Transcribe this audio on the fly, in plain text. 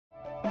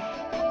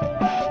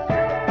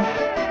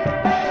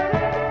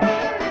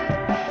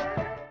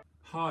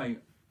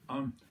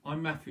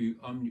Matthew.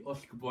 I'm the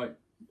Oska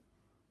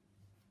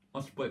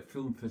Bright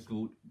Film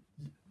Festival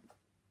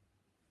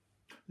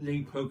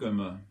lead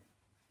programmer.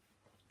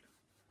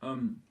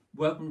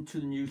 Welcome to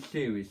the new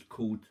series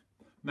called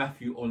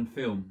Matthew on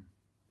Film.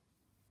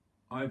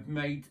 I've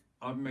made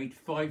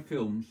 5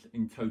 films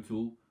in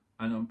total,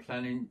 and I'm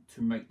planning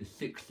to make the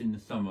 6th in the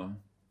summer.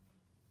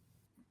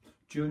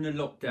 During the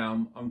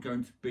lockdown, I'm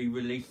going to be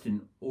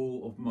releasing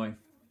all of my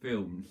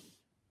films.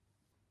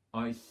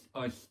 I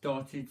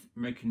started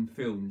making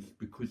films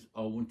because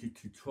I wanted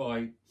to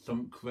try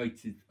something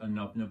creative and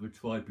I've never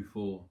tried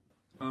before.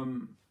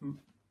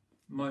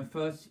 My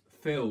first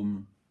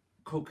film,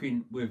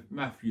 Cooking with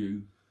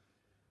Matthew,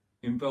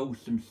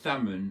 involves some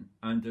salmon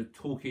and a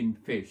talking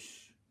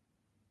fish.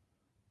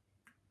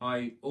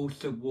 I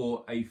also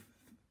wore a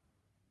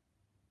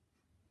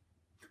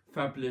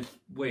fabulous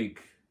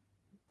wig.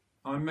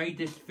 I made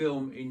this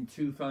film in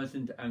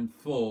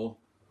 2004.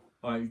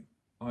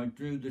 I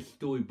drew the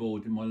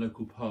storyboard in my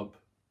local pub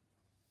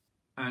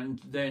and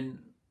then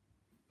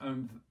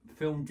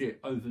filmed it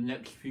over the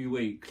next few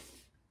weeks.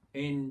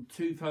 In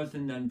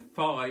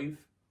 2005,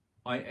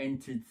 I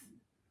entered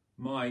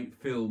my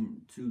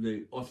film to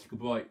the Oska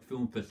Bright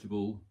Film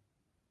Festival.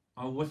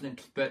 I wasn't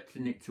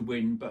expecting it to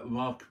win, but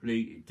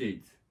remarkably it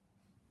did.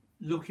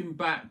 Looking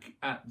back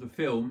at the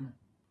film,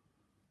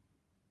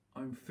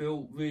 I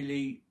feel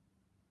really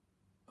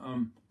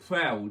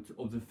proud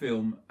of the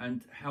film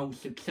and how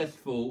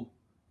successful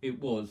it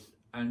was,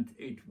 and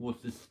it was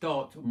the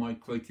start of my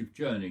creative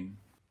journey.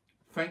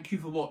 Thank you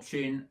for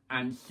watching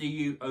and see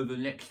you over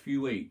the next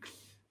few weeks.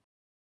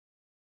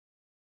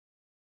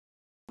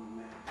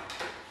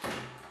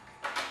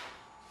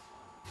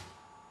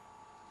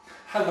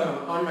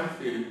 Hello, I'm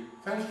Matthew.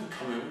 Thanks for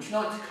coming. Would you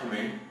like to come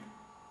in?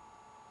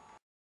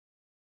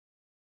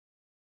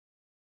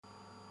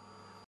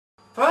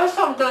 First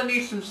I'm going to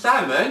need some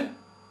salmon.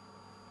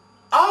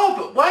 Oh,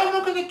 but where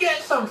am I going to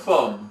get some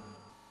from?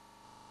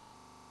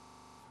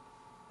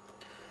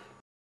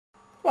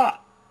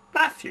 What?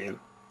 Matthew?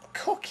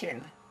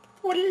 Cooking?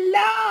 What a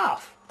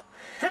laugh!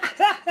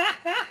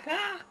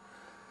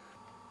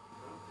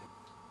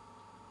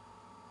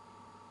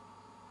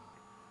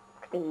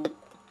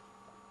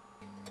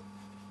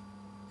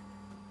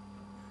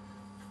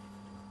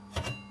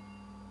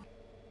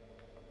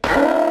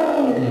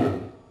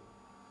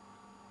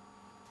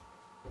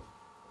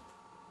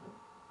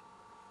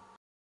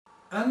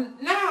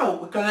 And now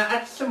we're going to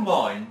add some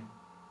wine.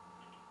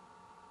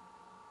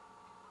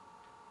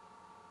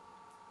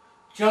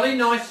 Jolly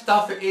nice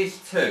stuff it is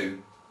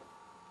too.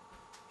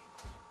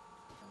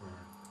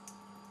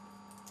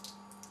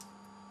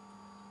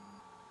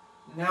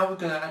 Now we're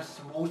going to add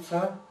some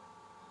water.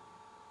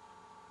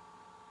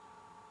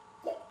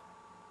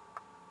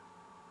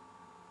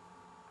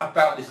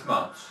 About this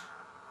much.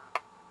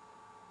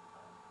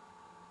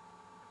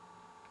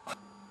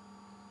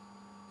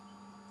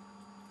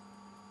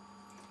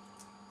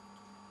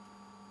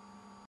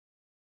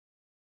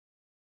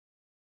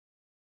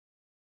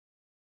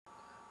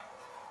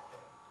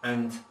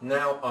 And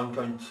now I'm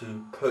going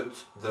to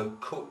put the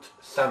cooked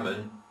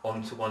salmon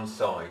onto one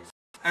side.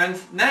 And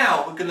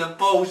now we're going to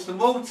boil some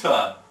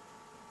water.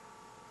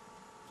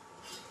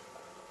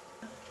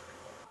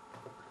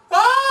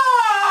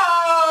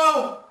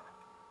 Oh!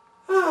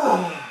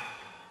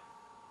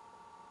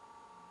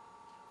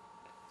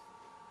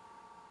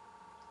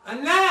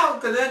 And now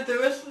I'm going to add the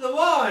rest of the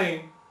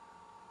wine.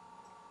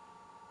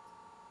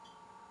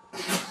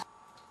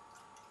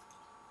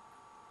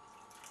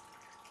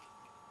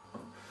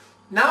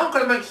 Now I'm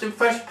going to make some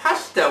fresh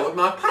pasta with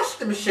my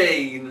pasta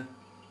machine.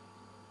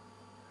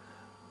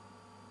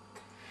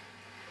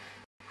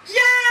 Yay!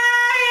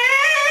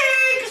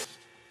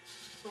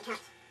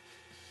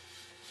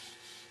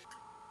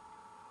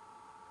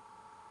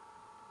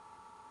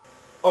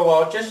 Oh,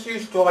 I'll just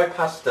use dry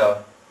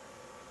pasta.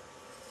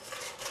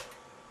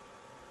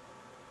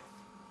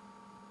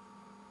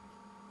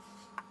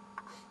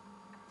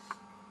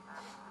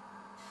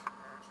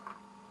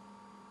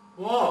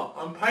 What?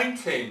 I'm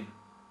painting.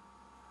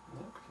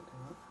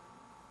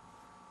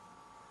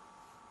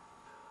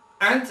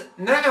 And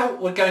now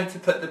we're going to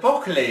put the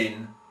broccoli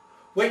in,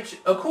 which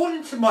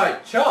according to my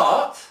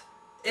chart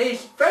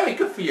is very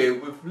good for you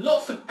with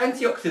lots of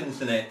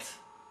antioxidants in it.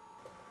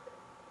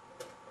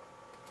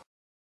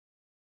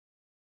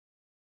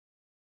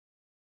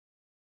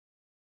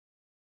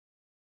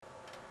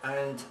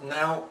 And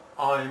now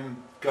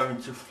I'm going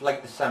to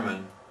flake the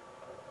salmon.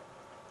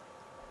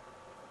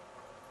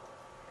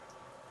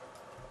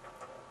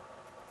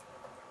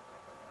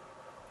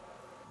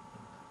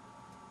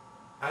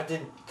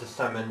 Adding the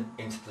salmon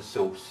into the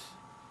sauce.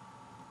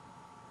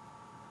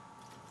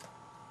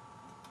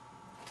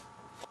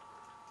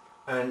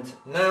 And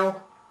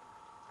now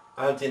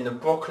add in the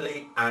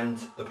broccoli and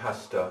the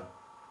pasta.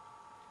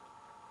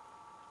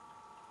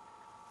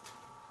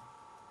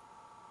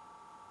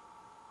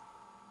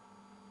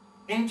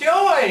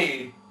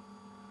 Enjoy!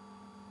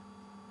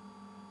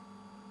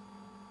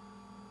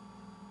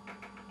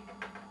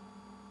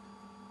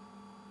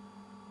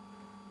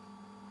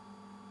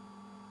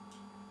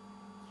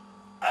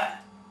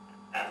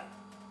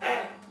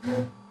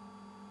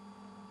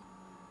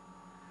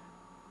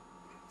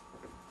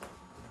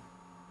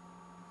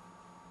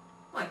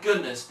 My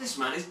goodness, this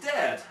man is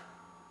dead.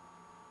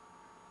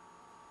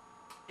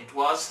 It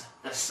was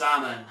the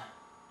salmon.